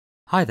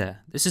Hi there,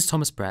 this is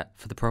Thomas Brett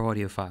for the Pro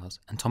Audiophiles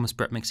and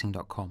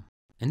thomasbrettmixing.com.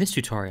 In this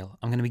tutorial,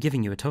 I'm going to be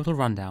giving you a total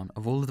rundown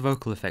of all of the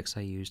vocal effects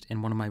I used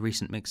in one of my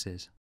recent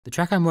mixes. The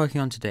track I'm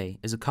working on today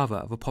is a cover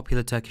of a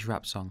popular Turkish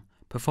rap song,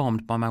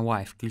 performed by my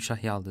wife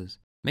Gülşah Yıldız.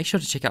 Make sure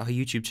to check out her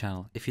YouTube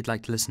channel if you'd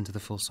like to listen to the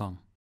full song.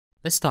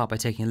 Let's start by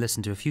taking a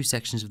listen to a few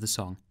sections of the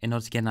song in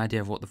order to get an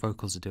idea of what the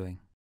vocals are doing.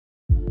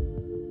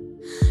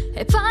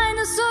 Hep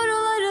aynı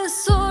soruları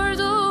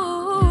sordum.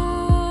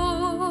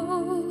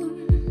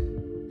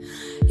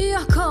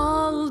 Yok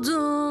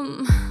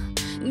oldum.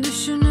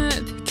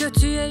 Düşünüp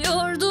kötüye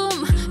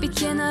yordum. Bir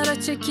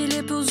kenara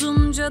çekilip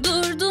uzunca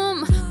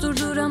durdum.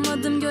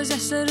 Durduramadım,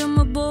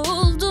 gözyaşlarımı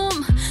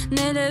boğuldum.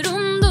 Neler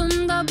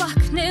umdum da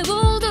bak ne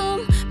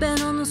buldum. Ben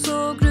onun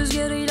soğuk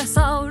rüzgarıyla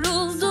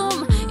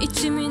savruldum.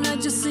 İçimin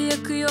acısı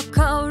yakıyor,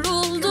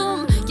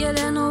 kavruldum.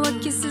 Gelen o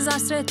vakitsiz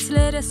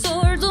hasretlere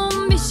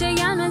sordum. Bir şey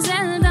gelmez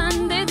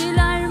elden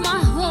dediler,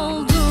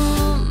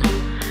 mahvoldum.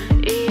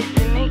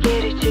 İyisi mi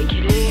geri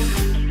çekileyim,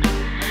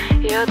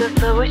 ya da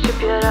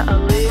savaşıp yara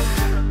alayım?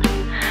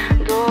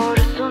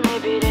 Doğrusu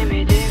ne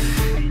bilemedim.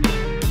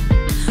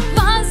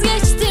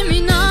 Vazgeçtim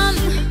inan,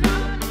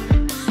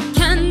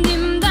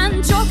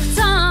 kendimden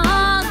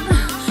çoktan.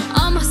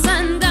 Ama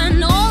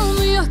senden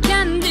olmuyor,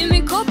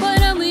 kendimi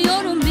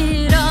koparamıyorum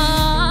bir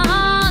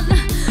an.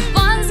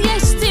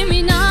 Vazgeçtim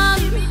inan.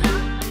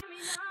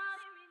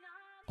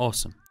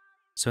 Awesome.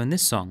 So in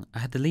this song, I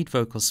had the lead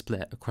vocals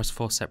split across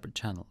 4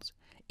 separate channels,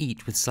 each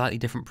with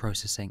slightly different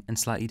processing and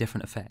slightly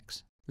different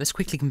effects. Let's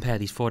quickly compare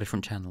these 4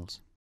 different channels.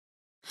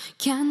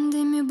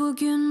 Kendimi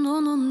bugün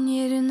onun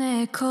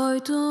yerine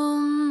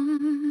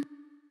koydum.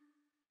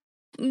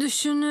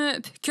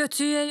 Düşünüp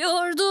kötüye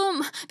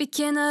yordum. Bir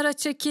kenara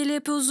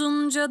çekilip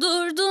uzunca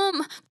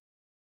durdum.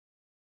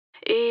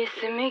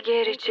 İyisi mi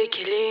geri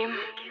çekileyim,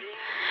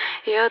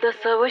 ya da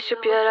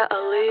savaşıp yara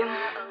alayım?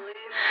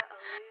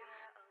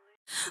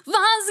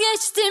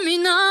 Vazgeçtim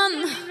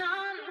inan,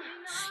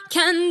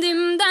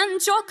 kendimden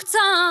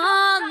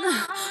çoktan.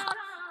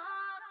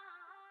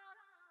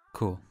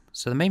 Cool.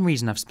 So the main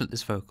reason I've split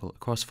this vocal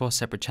across 4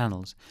 separate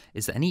channels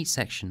is that in each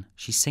section,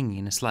 she's singing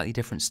in a slightly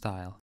different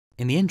style.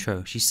 In the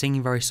intro, she's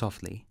singing very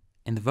softly.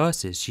 In the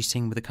verses, she's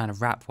singing with a kind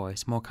of rap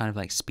voice, more kind of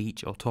like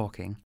speech or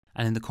talking.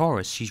 And in the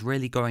chorus, she's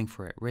really going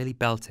for it, really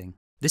belting.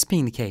 This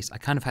being the case, I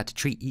kind of had to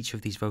treat each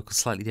of these vocals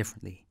slightly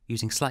differently,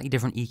 using slightly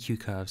different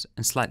EQ curves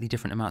and slightly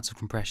different amounts of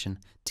compression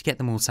to get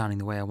them all sounding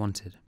the way I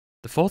wanted.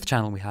 The 4th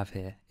channel we have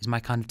here is my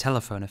kind of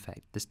telephone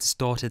effect, this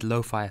distorted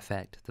lo-fi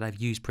effect that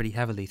I've used pretty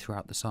heavily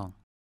throughout the song.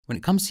 When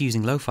it comes to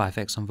using lo-fi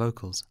effects on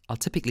vocals, I'll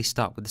typically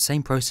start with the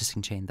same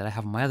processing chain that I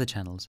have on my other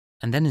channels,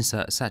 and then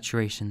insert a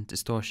saturation,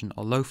 distortion,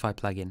 or lo-fi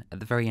plugin at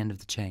the very end of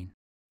the chain.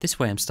 This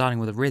way I'm starting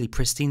with a really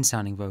pristine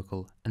sounding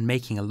vocal and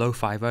making a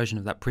lo-fi version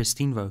of that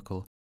pristine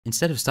vocal,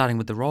 instead of starting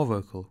with the raw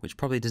vocal, which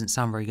probably doesn't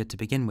sound very good to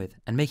begin with,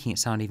 and making it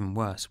sound even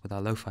worse with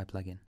our lo-fi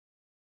plugin.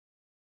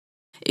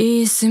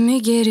 İyisi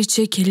mi geri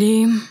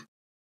çekileyim,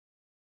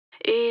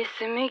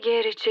 İyisi mi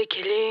geri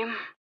çekileyim?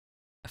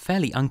 A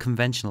fairly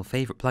unconventional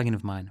favourite plugin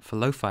of mine for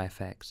lo-fi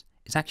effects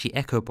is actually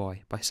Echo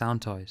Boy by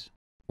Soundtoys.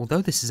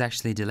 Although this is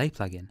actually a delay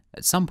plugin,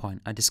 at some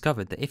point I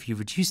discovered that if you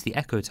reduce the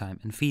echo time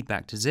and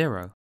feedback to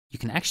 0, you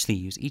can actually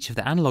use each of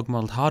the analog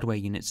modelled hardware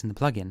units in the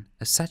plugin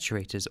as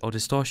saturators or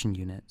distortion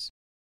units.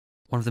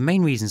 One of the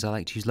main reasons I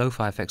like to use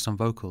lo-fi effects on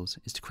vocals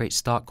is to create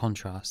stark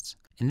contrasts,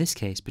 in this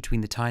case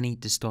between the tiny,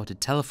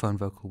 distorted telephone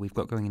vocal we've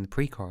got going in the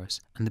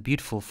pre-chorus and the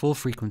beautiful full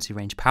frequency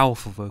range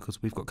powerful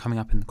vocals we've got coming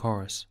up in the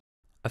chorus.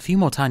 A few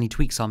more tiny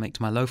tweaks I'll make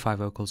to my lo-fi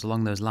vocals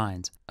along those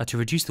lines are to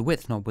reduce the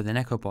width knob with an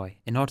Echo Boy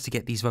in order to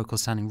get these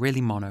vocals sounding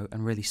really mono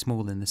and really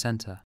small in the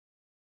centre.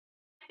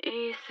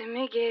 İyisi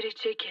mi geri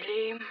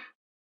çekileyim,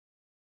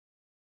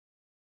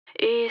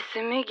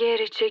 İyisi mi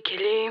geri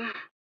çekileyim?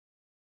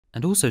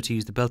 And also to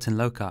use the built-in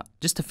low cut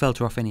just to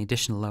filter off any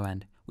additional low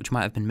end which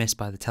might have been missed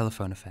by the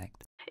telephone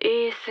effect.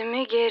 İyisi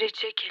mi geri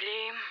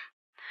çekileyim,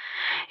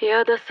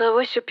 ya da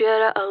savaşıp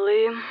yara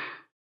alayım?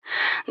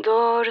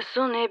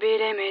 Doğrusu ne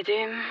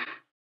bilemedim.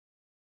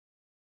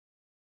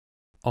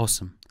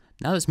 Awesome.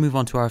 Now let's move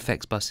on to our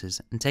effects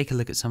buses and take a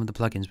look at some of the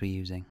plugins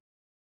we're using.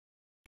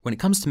 When it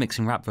comes to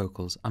mixing rap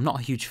vocals, I'm not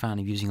a huge fan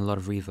of using a lot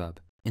of reverb.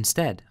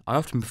 Instead, I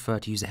often prefer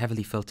to use a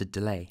heavily filtered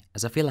delay,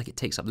 as I feel like it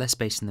takes up less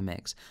space in the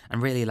mix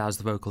and really allows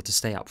the vocal to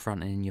stay up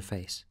front and in your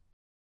face.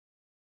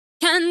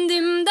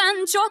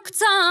 Kendimden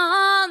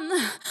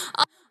çoktan.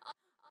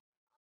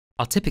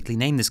 I'll typically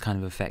name this kind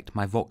of effect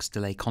my Vox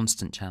Delay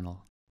Constant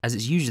channel, as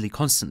it's usually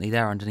constantly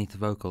there underneath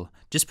the vocal,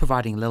 just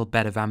providing a little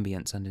bed of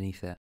ambience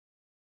underneath it.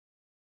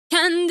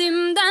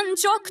 Kendimden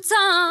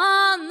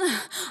çoktan,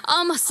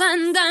 ama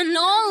senden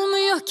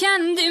olmuyor,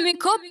 kendimi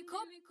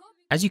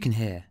As you can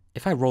hear,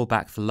 if I roll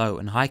back the low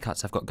and high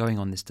cuts I've got going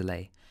on this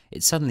delay,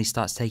 it suddenly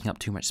starts taking up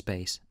too much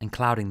space and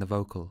clouding the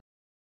vocal.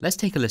 Let's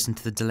take a listen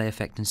to the delay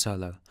effect in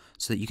solo,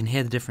 so that you can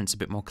hear the difference a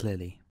bit more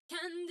clearly.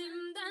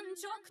 Kendimden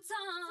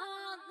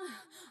çoktan,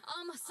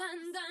 ama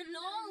senden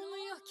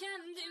olmuyor,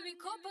 kendimi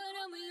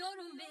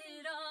koparamıyorum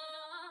bir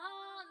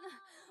an.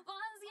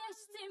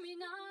 Vazgeçtim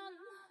inan,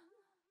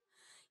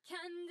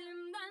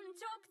 kendimden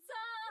çok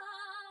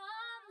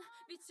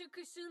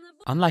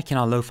Unlike in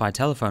our lo-fi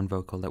telephone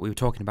vocal that we were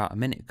talking about a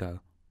minute ago,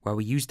 where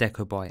we used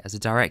Echo Boy as a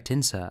direct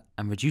insert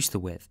and reduced the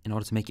width in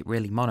order to make it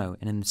really mono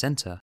and in the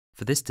center,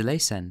 for this delay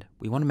send,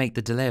 we want to make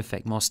the delay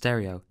effect more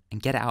stereo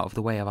and get it out of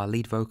the way of our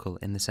lead vocal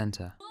in the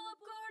center.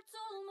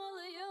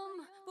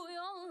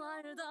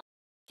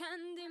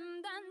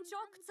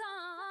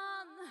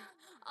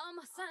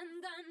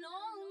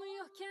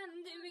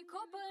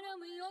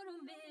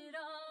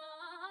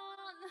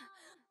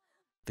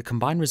 The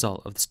combined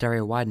result of the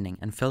stereo widening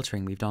and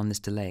filtering we've done on this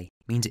delay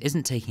means it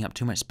isn't taking up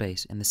too much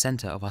space in the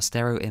center of our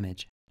stereo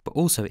image, but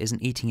also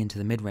isn't eating into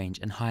the mid-range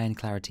and high-end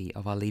clarity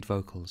of our lead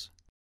vocals.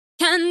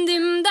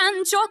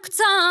 Kendimden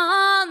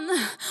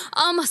çoktan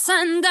ama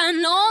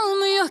senden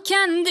olmuyor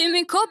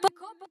kendimi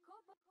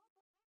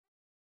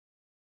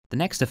The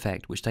next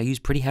effect, which I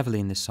used pretty heavily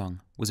in this song,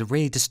 was a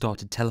really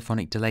distorted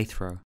telephonic delay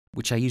throw,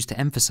 which I used to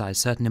emphasize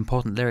certain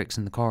important lyrics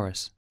in the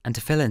chorus, and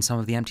to fill in some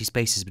of the empty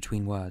spaces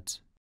between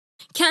words.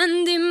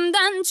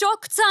 Kendimden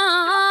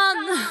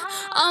çoktan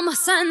ama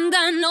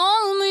senden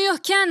olmuyor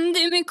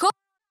kendimi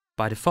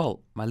By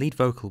default, my lead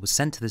vocal was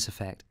sent to this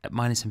effect at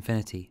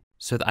 -infinity,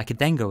 so that I could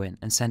then go in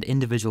and send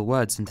individual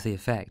words into the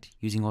effect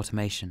using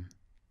automation.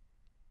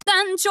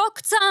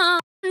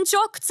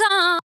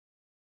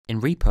 In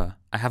Reaper,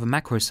 I have a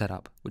macro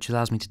setup which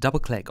allows me to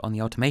double-click on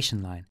the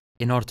automation line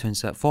in order to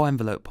insert 4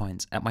 envelope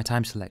points at my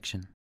time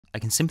selection. I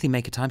can simply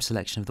make a time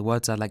selection of the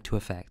words I'd like to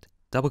affect,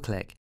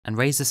 double-click, and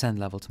raise the send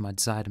level to my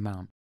desired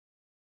amount.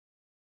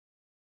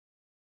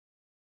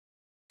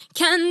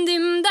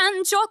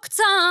 Kendimden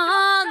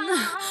çoktan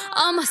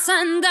ama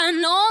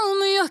senden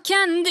olmuyor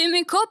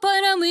kendimi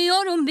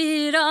koparamıyorum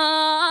bir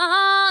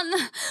an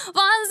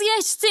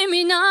vazgeçtim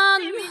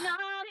inan.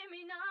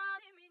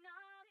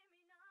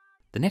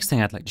 The next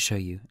thing I'd like to show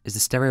you is the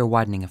stereo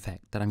widening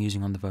effect that I'm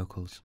using on the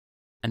vocals.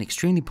 An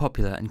extremely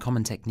popular and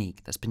common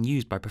technique that's been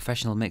used by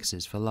professional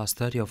mixers for the last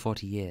 30 or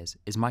 40 years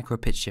is micro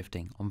pitch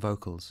shifting on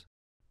vocals.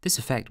 This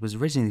effect was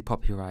originally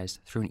popularized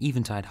through an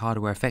Eventide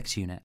hardware effects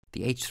unit,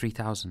 the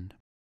H3000.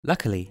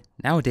 Luckily,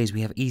 nowadays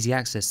we have easy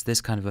access to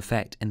this kind of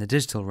effect in the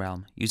digital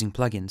realm using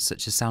plugins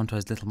such as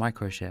Soundtoys Little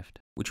Microshift,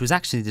 which was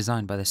actually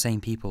designed by the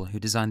same people who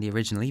designed the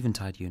original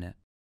Eventide unit.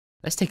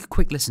 Let's take a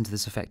quick listen to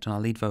this effect on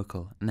our lead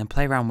vocal and then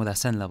play around with our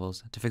send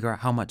levels to figure out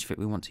how much of it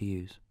we want to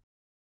use.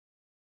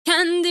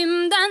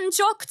 Kendimden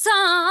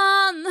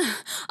çoktan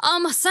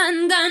ama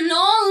senden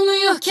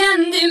olmuyor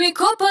kendimi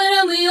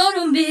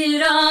koparamıyorum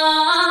bir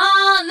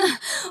an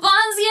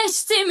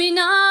vazgeçtim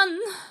inan.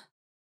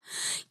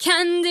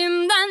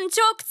 Kendimden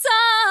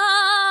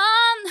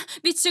çoktan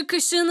bir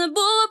çıkışını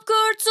bulup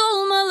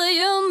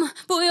kurtulmalıyım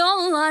bu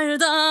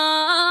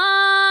yollardan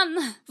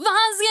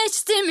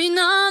vazgeçtim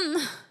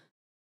inan.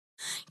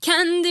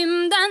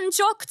 Kendimden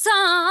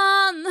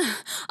çoktan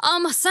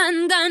ama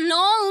senden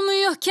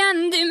olmuyor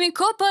kendimi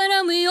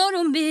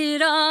koparamıyorum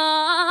bir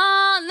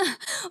an.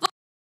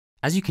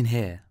 As you can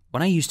hear,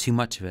 when I use too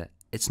much of it,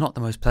 it's not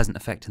the most pleasant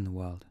effect in the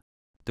world.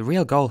 The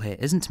real goal here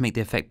isn't to make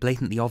the effect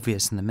blatantly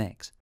obvious in the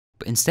mix,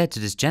 but instead to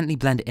just gently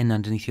blend it in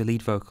underneath your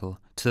lead vocal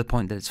to the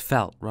point that it's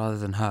felt rather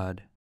than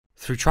heard.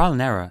 Through trial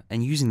and error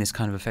and using this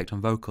kind of effect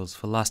on vocals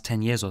for the last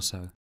 10 years or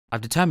so,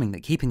 I've determined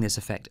that keeping this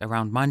effect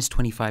around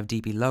 -25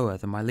 dB lower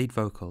than my lead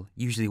vocal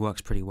usually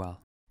works pretty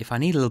well. If I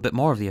need a little bit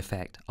more of the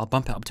effect, I'll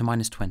bump it up to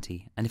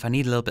 -20, and if I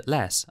need a little bit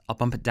less, I'll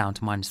bump it down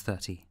to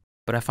 -30.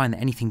 But I find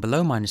that anything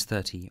below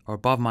 -30 or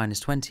above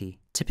 -20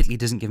 typically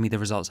doesn't give me the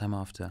results I'm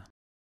after.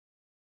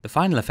 The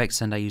final effect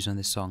send I used on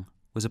this song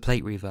was a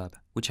plate reverb,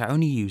 which I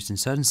only used in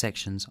certain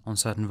sections on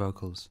certain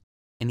vocals.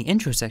 In the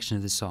intro section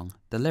of this song,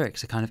 the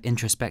lyrics are kind of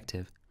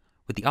introspective,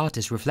 with the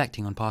artist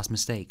reflecting on past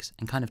mistakes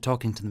and kind of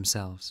talking to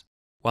themselves.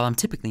 While I'm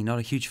typically not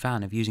a huge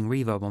fan of using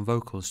reverb on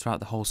vocals throughout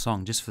the whole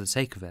song just for the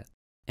sake of it,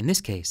 in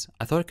this case,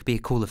 I thought it could be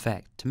a cool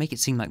effect to make it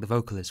seem like the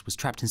vocalist was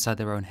trapped inside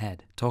their own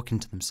head, talking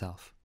to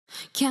themselves.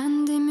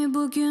 Kendimi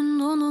bugün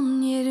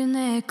onun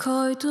yerine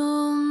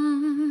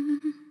koydum.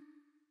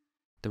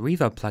 The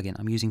reverb plugin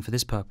I'm using for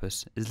this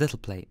purpose is Little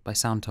Plate by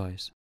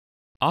Soundtoys.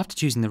 After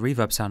choosing the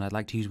reverb sound I'd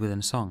like to use within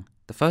a song,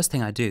 the first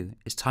thing I do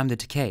is time the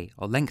decay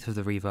or length of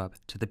the reverb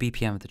to the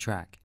BPM of the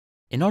track.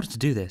 In order to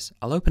do this,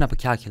 I'll open up a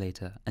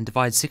calculator and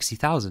divide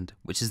 60,000,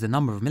 which is the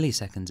number of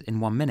milliseconds in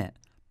 1 minute,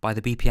 by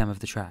the BPM of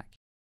the track.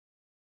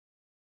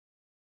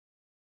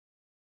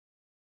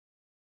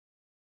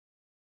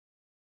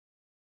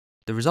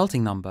 The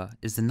resulting number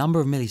is the number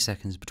of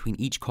milliseconds between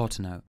each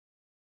quarter note.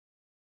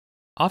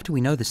 After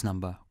we know this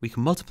number, we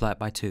can multiply it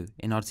by 2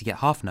 in order to get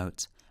half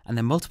notes, and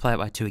then multiply it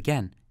by 2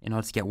 again in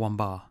order to get 1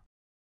 bar.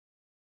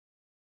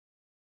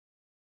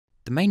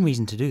 The main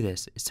reason to do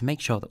this is to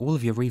make sure that all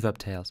of your reverb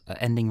tails are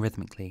ending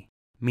rhythmically,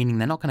 meaning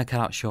they're not going to cut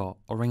out short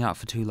or ring out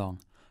for too long,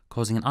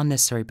 causing an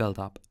unnecessary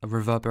build-up of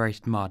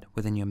reverberated mud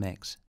within your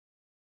mix.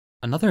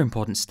 Another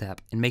important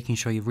step in making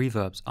sure your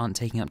reverbs aren't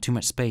taking up too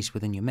much space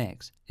within your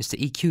mix is to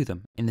EQ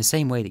them in the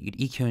same way that you'd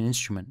EQ an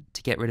instrument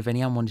to get rid of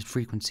any unwanted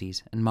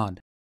frequencies and mud.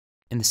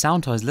 In the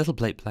Soundtoys Little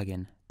Plate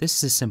plugin, this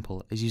is as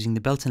simple as using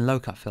the built-in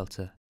low-cut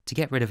filter to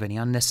get rid of any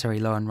unnecessary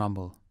low-end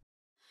rumble.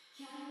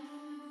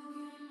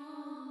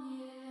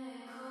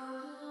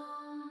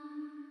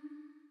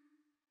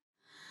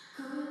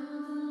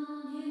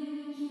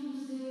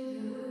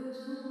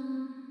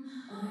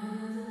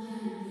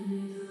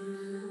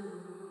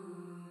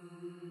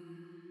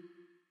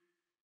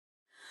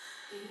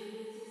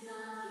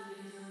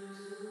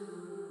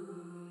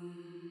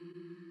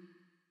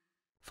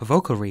 For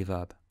vocal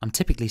reverb, I'm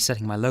typically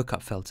setting my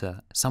low-cut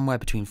filter somewhere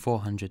between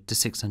 400 to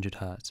 600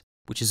 Hz,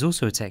 which is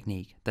also a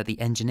technique that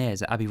the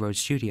engineers at Abbey Road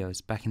Studios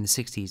back in the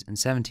 60s and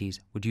 70s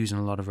would use on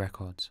a lot of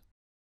records.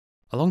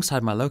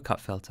 Alongside my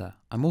low-cut filter,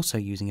 I'm also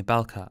using a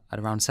bell cut at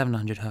around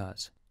 700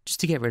 Hz, just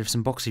to get rid of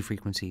some boxy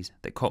frequencies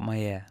that caught my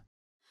ear.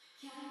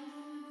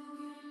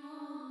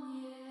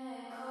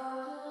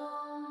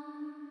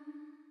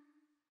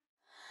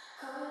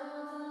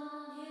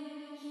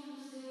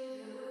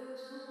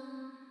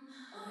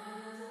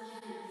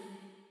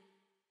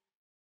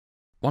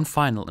 One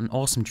final and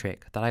awesome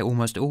trick that I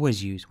almost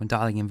always use when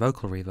dialing in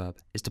vocal reverb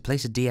is to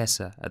place a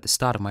de-esser at the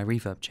start of my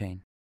reverb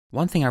chain.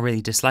 One thing I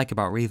really dislike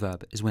about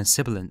reverb is when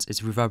sibilance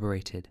is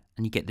reverberated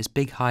and you get this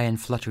big high-end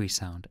fluttery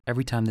sound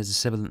every time there's a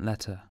sibilant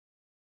letter.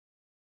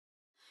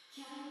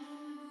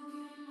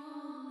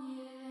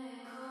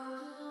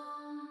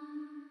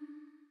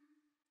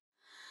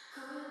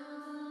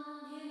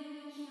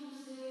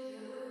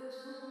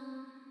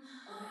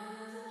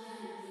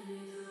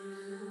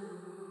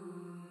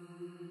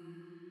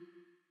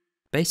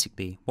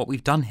 Basically, what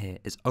we've done here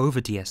is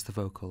over de-ess the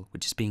vocal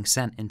which is being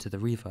sent into the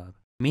reverb,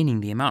 meaning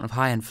the amount of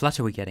high-end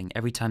flutter we're getting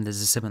every time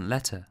there's a sibilant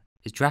letter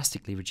is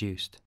drastically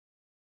reduced.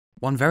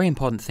 One very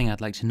important thing I'd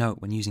like to note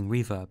when using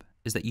reverb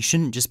is that you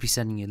shouldn't just be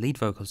sending your lead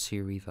vocals to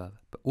your reverb,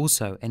 but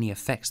also any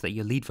effects that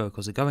your lead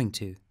vocals are going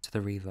to the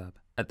reverb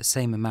at the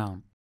same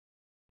amount.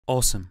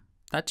 Awesome,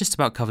 that just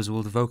about covers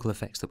all the vocal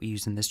effects that we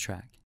used in this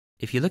track.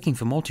 If you're looking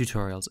for more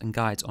tutorials and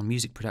guides on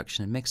music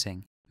production and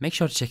mixing, make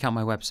sure to check out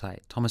my website,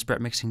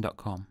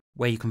 thomasbrettmixing.com,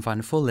 where you can find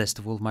a full list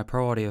of all of my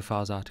Pro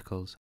Audiophiles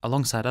articles,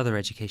 alongside other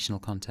educational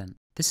content.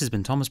 This has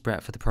been Thomas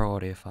Brett for the Pro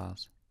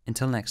Audiophiles.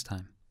 Until next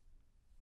time.